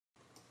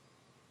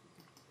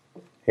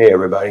Hey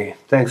everybody,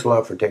 thanks a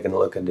lot for taking a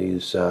look at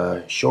these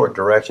short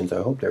directions.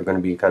 I hope they're going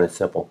to be kind of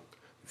simple.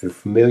 If you're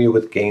familiar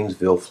with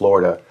Gainesville,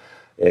 Florida,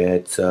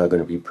 it's going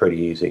to be pretty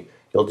easy.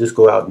 You'll just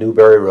go out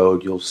Newberry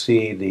Road. You'll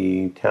see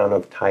the town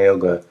of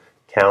Tioga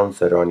towns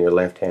that are on your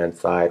left-hand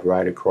side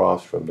right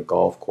across from the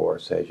golf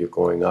course as you're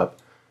going up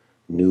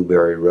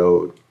Newberry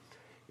Road.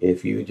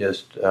 If you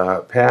just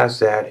pass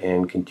that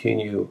and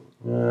continue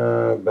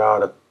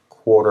about a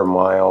quarter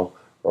mile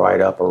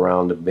right up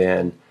around the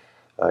bend,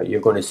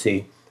 you're going to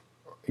see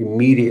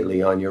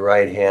immediately on your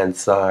right hand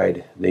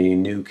side the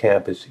new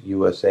Campus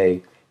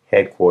USA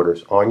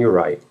headquarters on your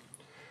right.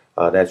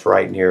 That's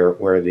right near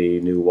where the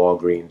new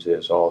Walgreens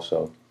is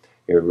also.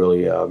 You're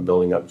really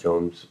building up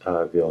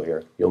Jonesville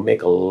here. You'll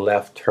make a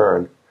left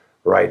turn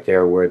right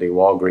there where the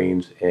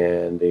Walgreens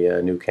and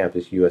the new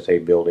Campus USA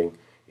building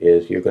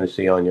is. You're going to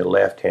see on your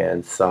left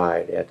hand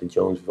side at the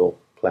Jonesville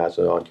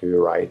Plaza onto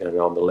your right, and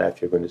on the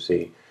left you're going to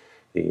see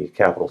the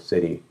Capital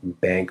City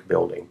Bank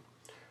building.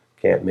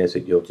 Can't miss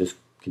it. You'll just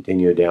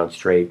continue down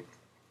straight.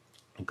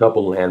 A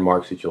couple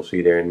landmarks that you'll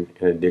see there in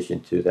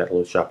addition to that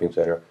little shopping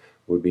center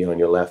would be on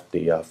your left,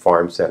 the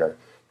farm center.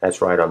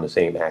 That's right on the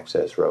same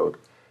access road.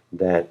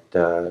 That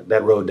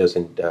road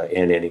doesn't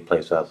end any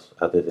place else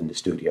other than the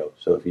studio.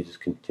 So if you just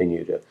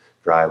continue to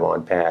drive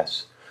on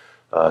past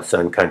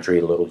Sun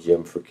Country, Little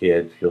Gym for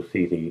Kids, you'll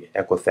see the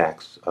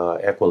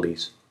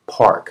Equilease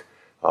Park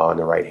on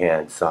the right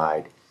hand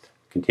side.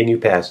 Continue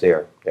past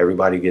there.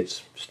 Everybody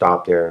gets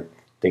stopped there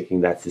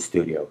thinking that's the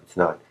studio. It's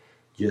not.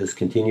 Just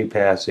continue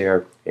past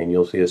there and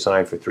you'll see a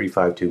sign for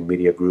 352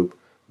 Media Group.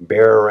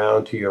 Bear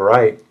around to your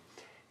right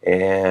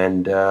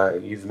and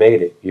you've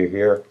made it. You're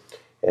here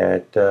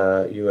at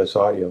US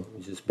Audio.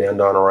 You just bend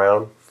on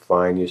around,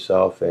 find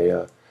yourself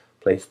a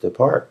place to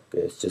park.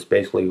 It's just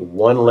basically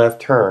one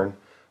left turn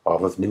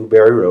off of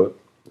Newberry Road,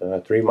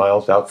 3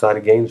 miles outside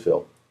of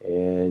Gainesville,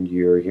 and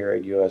you're here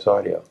at US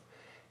Audio.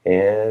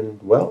 And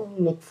well,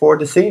 look forward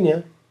to seeing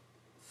you.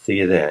 See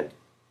you then.